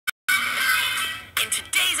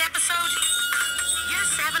episode, Year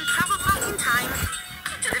 7 travel back in time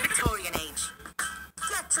to the Victorian age.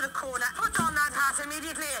 Get to the corner, put on that hat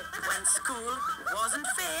immediately. When school wasn't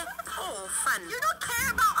fair or fun. You don't care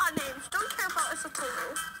about our names. Don't care about us at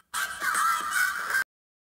all.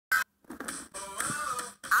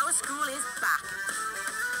 Our school is back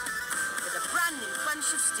with a brand new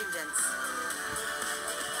bunch of students.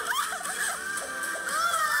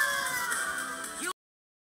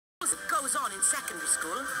 What goes on in secondary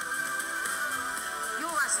school?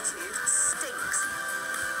 Your attitude stinks.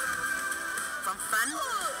 From fun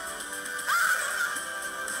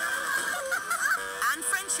and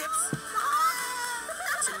friendships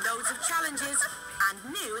to loads of challenges and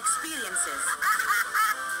new experiences.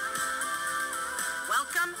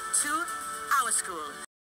 Welcome to our school.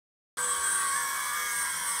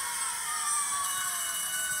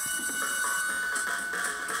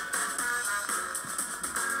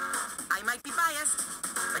 I might be biased,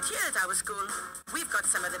 but here at our school, we've got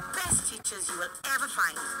some of the best teachers you will ever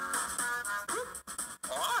find.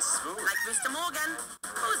 Awesome. Like Mr. Morgan,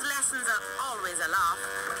 whose lessons are always a laugh.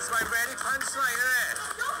 It's my ready punchline, isn't it?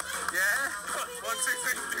 Yeah? 1, 2,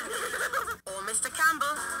 3. Or Mr.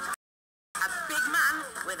 Campbell, a big man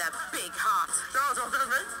with a big heart. No, don't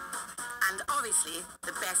me. And obviously,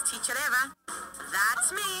 the best teacher ever,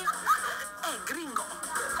 that's me. Hey, gringo.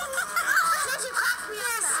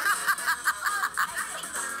 Yes.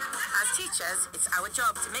 As teachers, it's our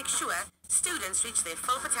job to make sure students reach their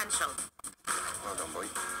full potential. Well done, boy.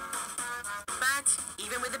 But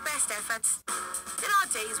even with the best efforts, there are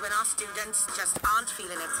days when our students just aren't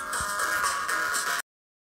feeling it.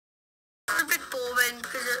 It's a bit boring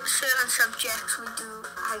because at certain subjects we do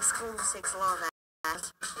high school takes a lot of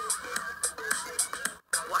effort.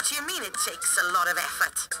 What do you mean it takes a lot of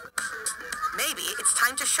effort? Maybe it's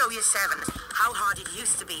time to show Year 7 how hard it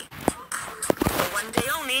used to be. For one day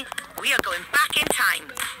only, we are going back in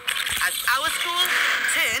time as our school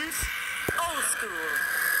turns old school.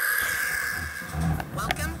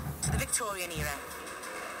 Welcome to the Victorian era.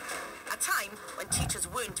 A time when teachers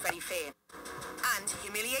weren't very fair and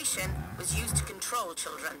humiliation was used to control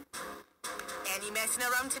children. Any messing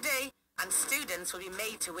around today and students will be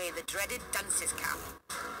made to wear the dreaded dunce's cap.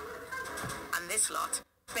 And this lot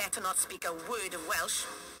better not speak a word of Welsh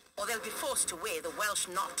or they'll be forced to wear the Welsh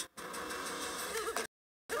knot.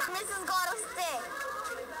 Mrs. got a stick.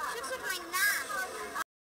 She took my nap.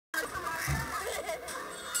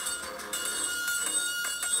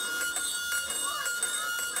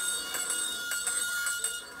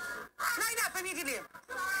 Line up immediately.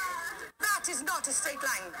 That is not a straight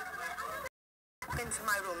line. Into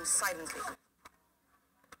my room silently.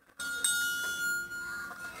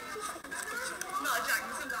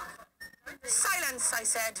 Silence, I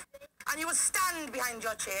said. And you will stand behind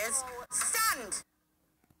your chairs. Stand!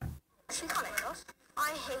 She can't hit us.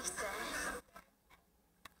 I hate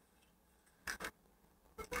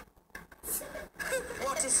this.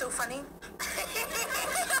 What is so funny?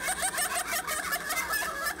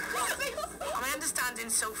 My understanding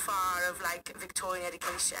so far of Victorian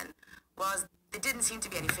education was there didn't seem to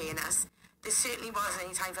be any fairness. There certainly wasn't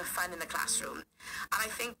any time for fun in the classroom. And I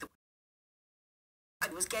think that I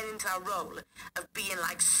was getting into that role of being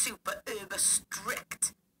super uber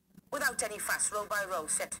strict. Without any fuss, row by row,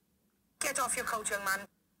 sit. Get off your coat, young man.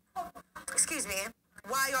 Excuse me,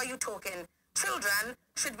 why are you talking? Children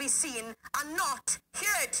should be seen and not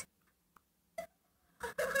heard.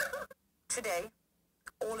 Today,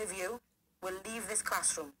 all of you will leave this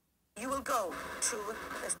classroom. You will go to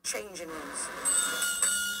the changing rooms.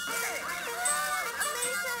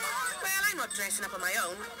 Well, I'm not dressing up on my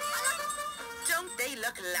own. Don't they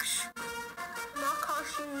look lush? My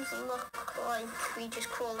costumes look like we just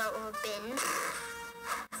crawled out of a bin.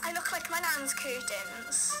 I look like my nan's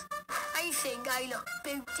curtains. I think I look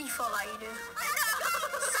beautiful, I do.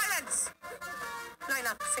 Silence! Line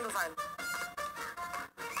up, single file.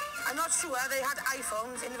 I'm not sure they had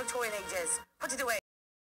iPhones in the Victorian ages. Put it away.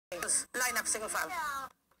 Line up, single file.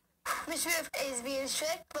 Miss Ruth is being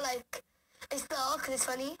strict, but it's dull because it's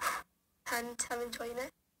funny. And I'm enjoying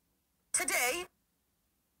it. Today,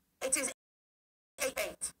 it is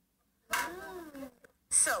 8-8.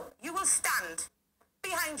 So, you will stand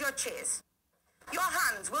behind your chairs. Your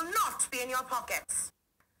hands will not be in your pockets.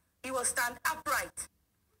 You will stand upright,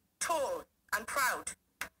 tall and proud,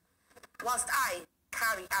 whilst I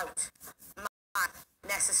carry out my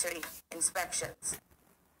necessary inspections.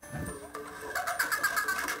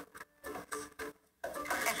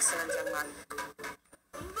 Excellent, young man.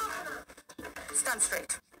 Stand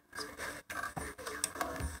straight.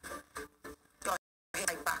 Your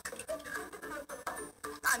head back.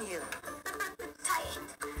 And you. Tight.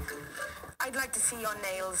 I'd like to see your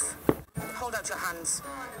nails. Hold out your hands.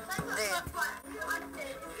 There.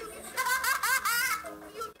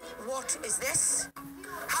 What is this?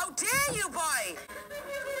 How dare you, boy?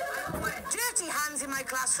 Dirty hands in my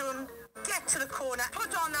classroom. Get to the corner.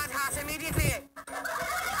 Put on that hat immediately.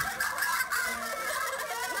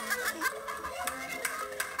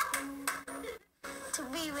 To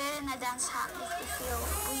be wearing a dance hat makes me feel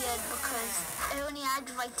weird because I only had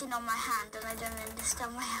writing on my hand and I don't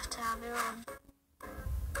understand why I have to have it on.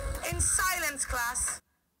 In silence, class.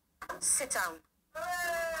 Sit down.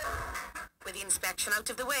 With the inspection out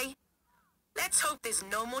of the way, let's hope there's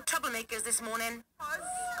no more troublemakers this morning.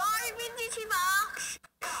 Sorry, Mindy Marks.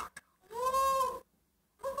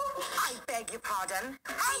 I beg your pardon.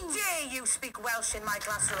 How dare you speak Welsh in my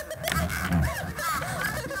classroom?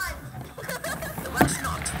 The Welsh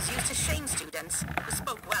knot was used to shame students who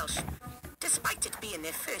spoke Welsh, despite it being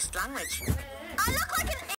their first language. I look like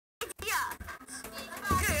an idiot.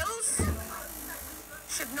 Girls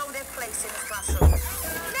should know their place in the classroom.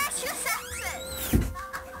 That's your sexist.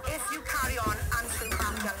 If you carry on answering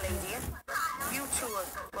back, young lady, you too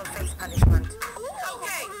will face punishment.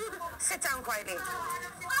 Okay, sit down quietly.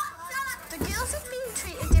 The girls have been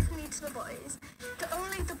treated differently to the boys.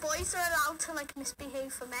 Only the boys are allowed to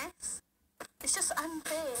misbehave for mess. It's just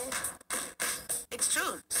unfair. It's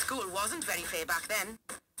true, school wasn't very fair back then.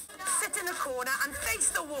 Sit in a corner and face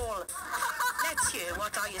the wall. Let's hear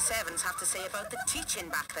what our year sevens have to say about the teaching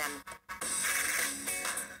back then.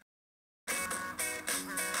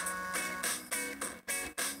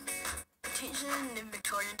 Teaching in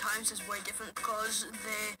Victorian times is way different because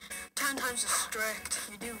they're 10 times as strict.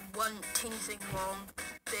 You do one teeny thing wrong,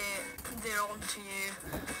 they're on to you.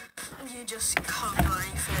 You just can't do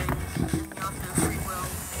anything and you have no free will.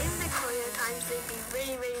 In Victorian times, they'd be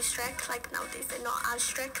really, really strict. Nowadays, they're not as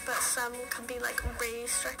strict, but some can be really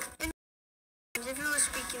strict. If you were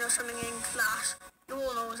speaking or something in class, you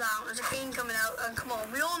all know what's happening. There's a cane coming out, and come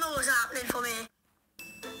on, we all know what's happening for me.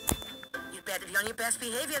 You better be on your best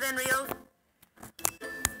behaviour then, Rio.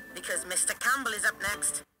 Because Mr. Campbell is up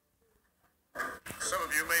next. Some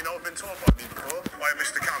of you may not have been taught by me before. I am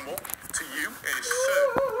Mr. Campbell. To you, it is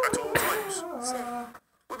sir at all times.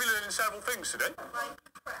 We'll be learning several things today.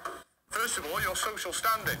 First of all, your social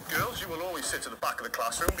standing. Girls, you will always sit at the back of the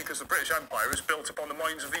classroom because the British Empire is built upon the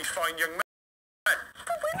minds of these fine young men. But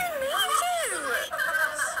women need you!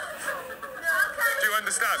 Do you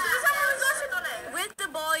understand? With the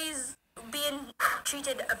boys being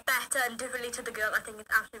treated better and differently to the girl, I think it's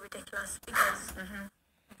absolutely ridiculous because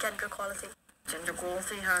gender equality. Gender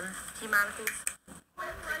equality, hun. Humanities.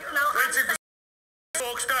 Waiting for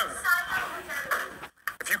chalks down.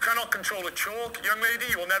 If you cannot control a chalk, young lady,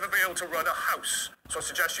 you will never be able to run a house. So I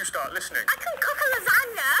suggest you start listening. I can cook a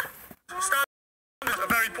lasagna! Standards are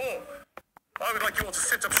very poor. I would like you all to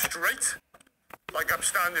sit up straight, like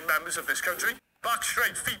upstanding members of this country. Back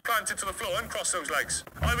straight, feet planted to the floor, and cross those legs.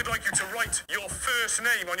 I would like you to write your first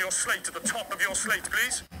name on your slate at the top of your slate,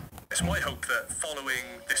 please. It's my hope that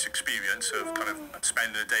following this experience of kind of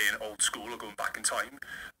spending a day in old school or going back in time,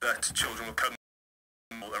 that children will come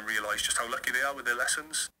and realise just how lucky they are with their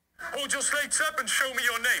lessons. Hold your slates up and show me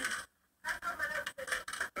your name.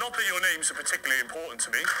 Not that your names are particularly important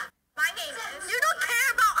to me. My name is... You don't care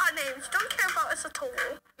about our names. You don't care about us at all.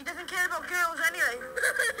 He doesn't care about girls anyway.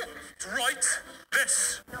 Write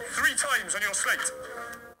this 3 times on your slate.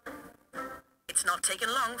 It's not taken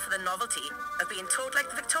long for the novelty of being taught like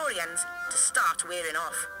the Victorians to start wearing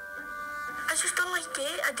off. I just don't like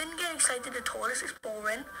it. I didn't get excited at all. It's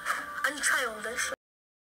boring and childish.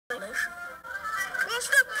 What's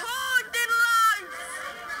the point in life?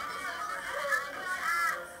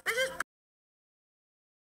 This is...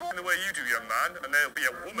 In the way you do, young man, and there'll be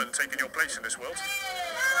a woman taking your place in this world.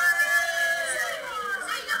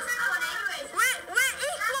 We're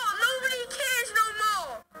equal. Nobody cares no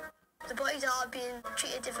more. The boys are being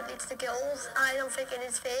treated differently to the girls, and I don't think it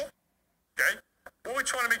is fair. Okay? What we're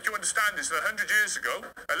trying to make you understand is that 100 years ago,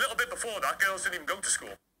 a little bit before that, girls didn't even go to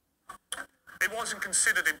school. It wasn't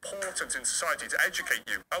considered important in society to educate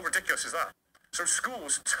you. How ridiculous is that? So school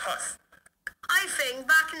was tough. I think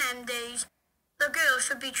back in them days, the girls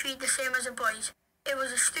should be treated the same as the boys. It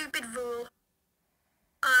was a stupid rule,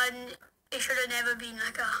 and it should have never been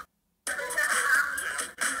like that.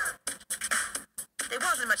 There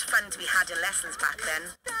wasn't much fun to be had in lessons back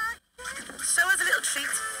then. So as a little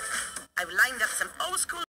treat, I've lined up some old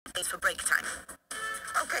school games for break time.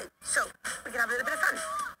 Okay, so we can have a little bit of fun.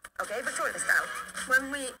 Okay, Victoria, style.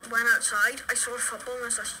 When we went outside, I saw a football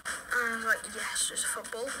and I was like, yes, there's a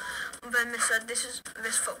football. And then they said, this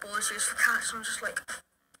football is used for cats. And I was just like,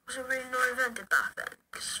 was it really not invented back then?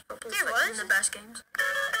 Because in the best games.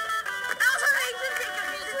 That was amazing. Think of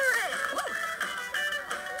me doing it.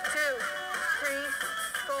 2, 3,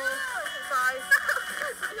 4, 5.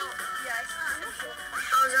 Yes.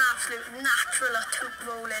 I was an absolute natural at toot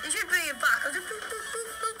rolling. You should bring it back. I was,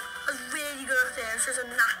 I was really good at it. It was just a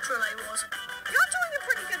natural I was. You're doing a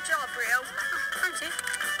pretty good job, Rio. Thank you.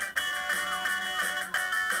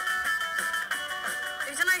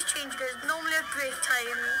 It was a nice change because normally at break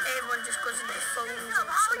time everyone just goes into their phones and stuff.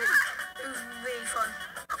 It was really fun.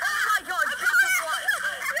 Oh my God, this is what?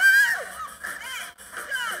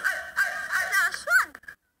 That was fun.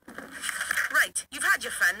 Right, you've had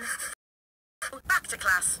your fun. Back to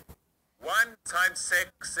class. 1 times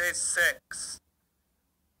 6 is 6.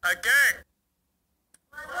 Again.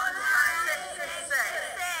 1 times 6 is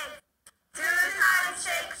 6. 2 times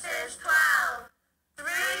 6 is 12. 3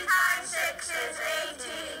 times 6 is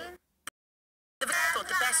 18. The Vic thought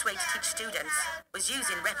the best way to teach students was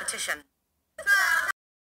using repetition. 12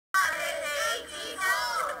 is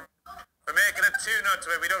 84. We're making a tune out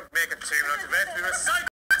of it. We don't make a tune out of it. We recite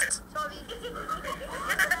it. Sorry.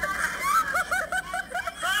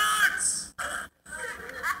 Silence!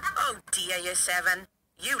 Oh dear, year 7.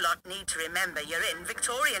 You lot need to remember you're in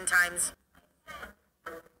Victorian times.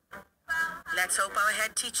 Let's hope our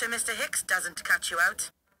head teacher, Mr. Hicks, doesn't catch you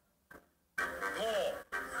out. Poor.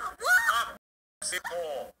 What?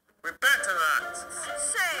 Poor. We're better than that.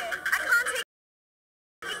 Sir, I can't take...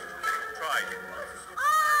 Try.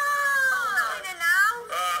 Oh! In it now?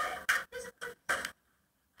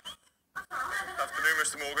 Good afternoon,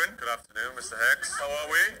 Mr. Morgan. Good afternoon, Mr. Hicks. How are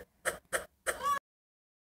we?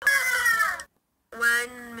 When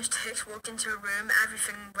Mr. Hicks walked into a room,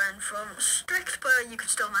 everything went from strict but you could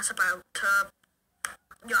still mess about to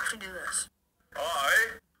you have to do this.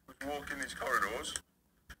 I was walking these corridors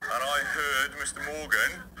and I heard Mr.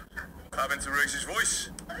 Morgan having to raise his voice.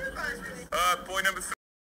 Boy number 3.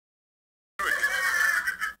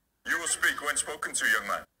 You will speak when spoken to, young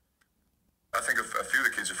man. I think a few of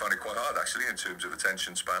the kids have found it quite hard, actually, in terms of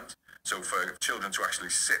attention spans. So for children to actually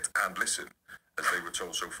sit and listen, as they were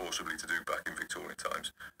told so forcibly to do back in Victorian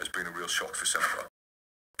times, has been a real shock for some of us.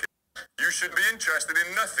 You should be interested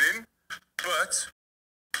in nothing but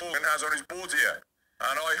Morgan has on his board here.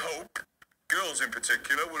 And I hope girls in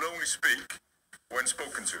particular will only speak when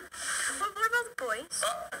spoken to. What about the boys?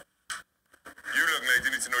 You young lady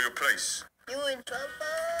need to know your place. You're in trouble.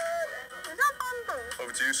 Is that bundle?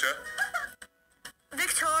 Over to you, sir.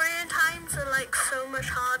 Victorian times are like so much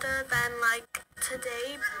harder than like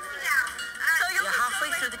today. So You're halfway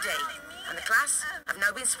through the day, and the class have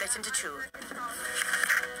now been split into 2.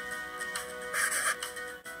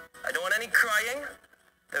 I don't want any crying.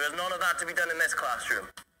 There is none of that to be done in this classroom.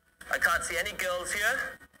 I can't see any girls here,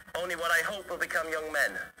 only what I hope will become young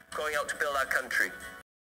men, going out to build our country.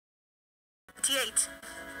 28.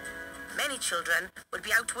 Many children would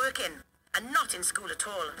be out working and not in school at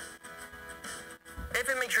all. If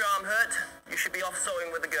it makes your arm hurt, you should be off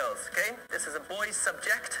sewing with the girls, okay? This is a boys'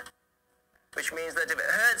 subject, which means that if it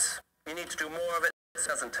hurts, you need to do more of it that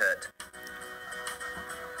doesn't hurt.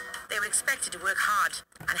 They were expected to work hard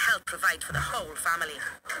and help provide for the whole family.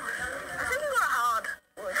 I think it got hard.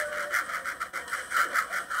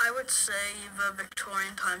 I would say the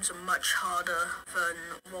Victorian times are much harder than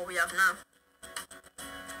what we have now.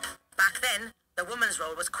 Back then, the woman's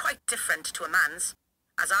role was quite different to a man's,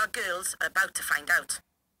 as our girls are about to find out.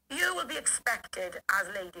 You will be expected as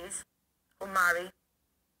ladies who marry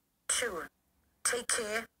to take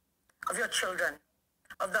care of your children,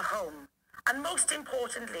 of the home, and most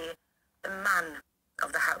importantly, the man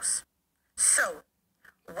of the house. So,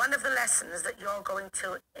 one of the lessons that you're going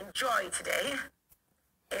to enjoy today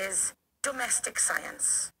is domestic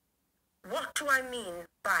science. What do I mean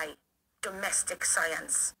by domestic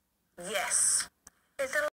science? Yes.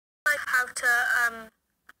 Is it like how to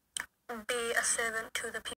be a servant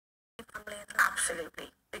to the family?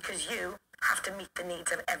 Absolutely. Because you have to meet the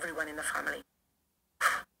needs of everyone in the family.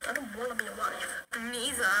 I don't want to be a wife.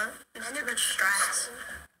 Neither. It's too much stress.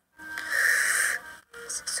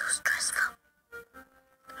 This is so stressful.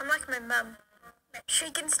 I'm like my mum.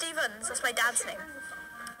 Shakin' Stevens, that's my dad's name.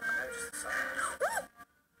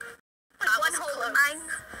 One whole of mine.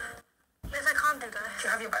 Yes, I can't do Do this. you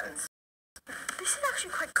have your buttons? This is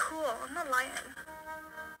actually quite cool, I'm not lying.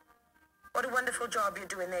 What a wonderful job you're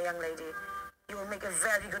doing there, young lady. You will make a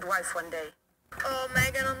very good wife one day. Oh,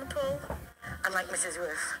 Megan on the pole. Unlike Mrs.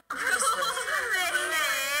 Worth.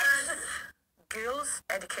 Girls'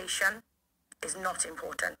 education is not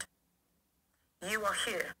important. You are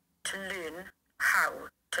here to learn how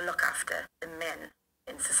to look after the men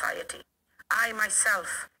in society. I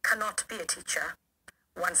myself cannot be a teacher,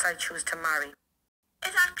 once I choose to marry.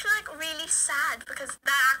 It's actually like really sad because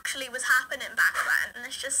that actually was happening back then, and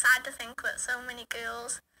it's just sad to think that so many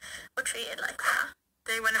girls were treated like that.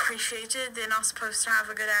 They weren't appreciated. They're not supposed to have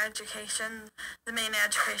a good education. The main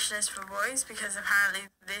education is for boys because apparently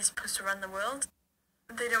they're supposed to run the world.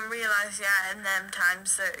 They don't realise yet in them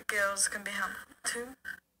times that girls can be helped too.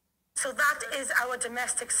 So that is our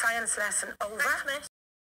domestic science lesson over. Thanks, miss.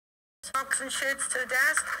 Socks and shirts to the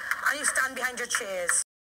desk, and you stand behind your chairs.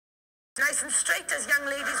 Nice and straight as young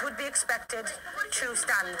ladies would be expected. True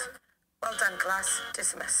stand. Well done, class.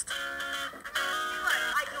 Dismissed.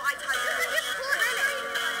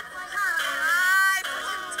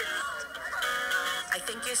 I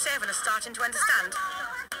think year 7 is starting to understand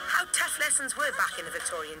how tough lessons were back in the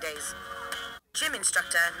Victorian days. Gym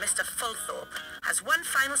instructor Mr. Fulthorpe has one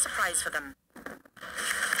final surprise for them.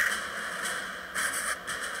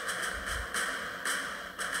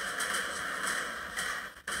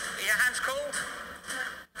 Are your hands cold?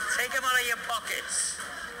 Take them out of your pockets.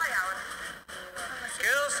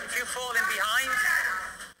 Girls, if you fall in behind...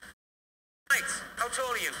 Right, how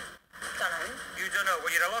tall are you? Dunno. You don't know.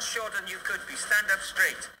 Well, you're a lot shorter than you could be. Stand up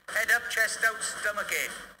straight. Head up, chest out, stomach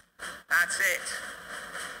in. That's it.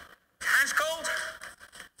 Hands cold?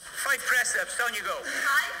 5 press-ups. Down you go.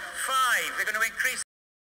 5. They're going to increase.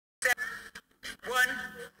 1,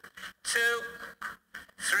 2,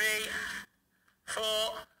 3, 4.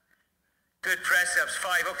 Good press-ups.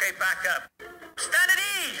 5. Okay, back up. Stand at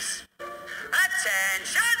ease.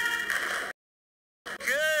 Attention.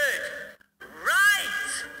 Good. Right.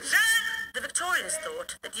 Turn. The Victorians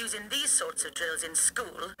thought that using these sorts of drills in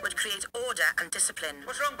school would create order and discipline.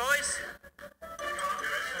 What's wrong, boys?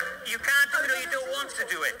 You can't do it or you don't want to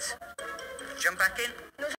do it. Jump back in.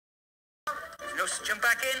 No, jump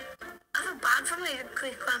back in. I feel bad for my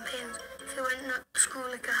great grandparents if they went to school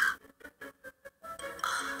like that.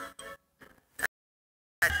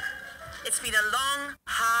 It's been a long,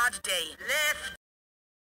 hard day. Left.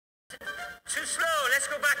 Too slow. Let's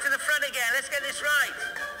go back to the front again. Let's get this right.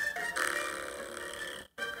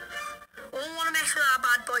 Won't want to mess with that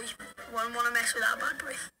bad boy. Won't want to mess with that bad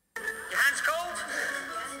boy. Your hands cold?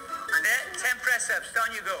 There, 10 press-ups.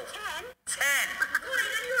 Down you go. 10? 10.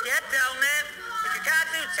 Get down there. If you can't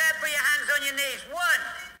do 10, put your hands on your knees. 1,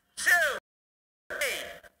 2, 3,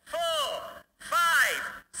 4,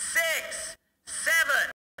 5, 6,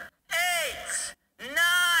 7, 8, 9.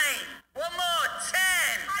 One more. 10.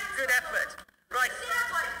 Good effort. Right.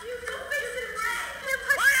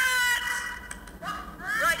 Quiet!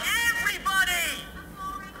 Right, everybody!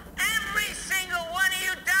 Every single one of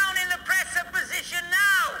you down in the press-up position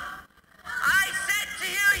now! I said to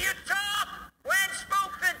you, you talk when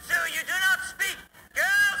spoken to. You do not speak.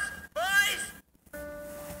 Girls, boys.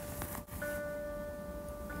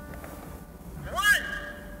 1,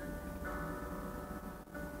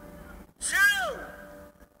 2.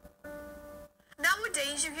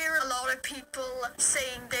 Nowadays you hear a lot of people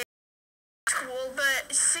saying they school,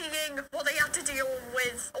 but seeing what they had to deal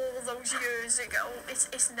with all those years ago,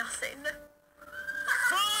 it's nothing.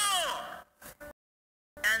 4.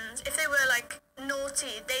 And if they were like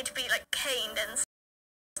naughty, they'd be like caned and stuff.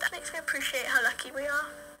 That makes me appreciate how lucky we are.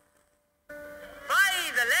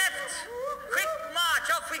 By the left. Quick march.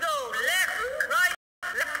 Off we go. Left, right,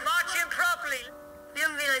 left. Marching properly. We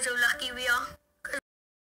don't realise how lucky we are. Because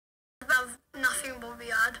we have nothing what we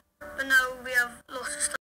had. But now we have lots of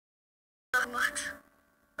stuff. Not much.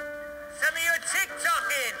 Some of you are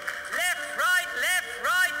tick-tocking. Left, right, left,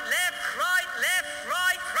 right, left, right, left,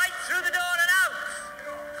 right, right through the door and out.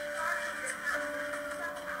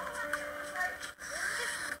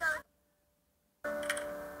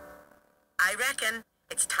 I reckon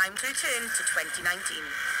it's time to return to 2019.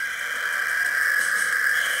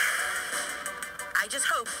 I just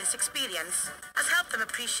hope this experience has helped them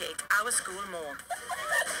appreciate our school more.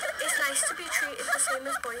 It's nice to be treated the same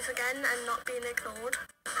as boys again and not being ignored.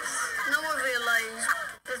 Now I realise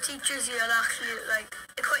the teachers here are actually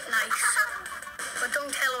they're quite nice. But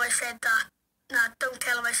don't tell them I said that. Nah, don't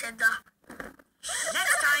tell them I said that.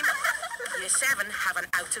 Next time, Year 7 have an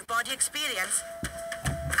out-of-body experience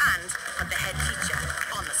and have the head teacher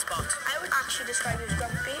on the spot. I would actually describe you as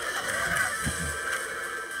grumpy.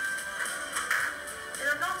 There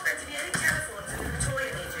are not meant to be any telephones in the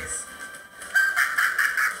Victorian ages.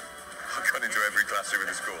 I've gone into every classroom in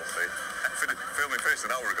the school, see? Filming first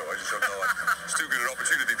an hour ago, I just don't know. It's too good an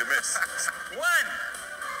opportunity to miss. 1, 2.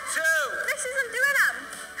 This isn't doing them.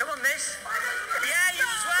 Come on, miss. Yeah,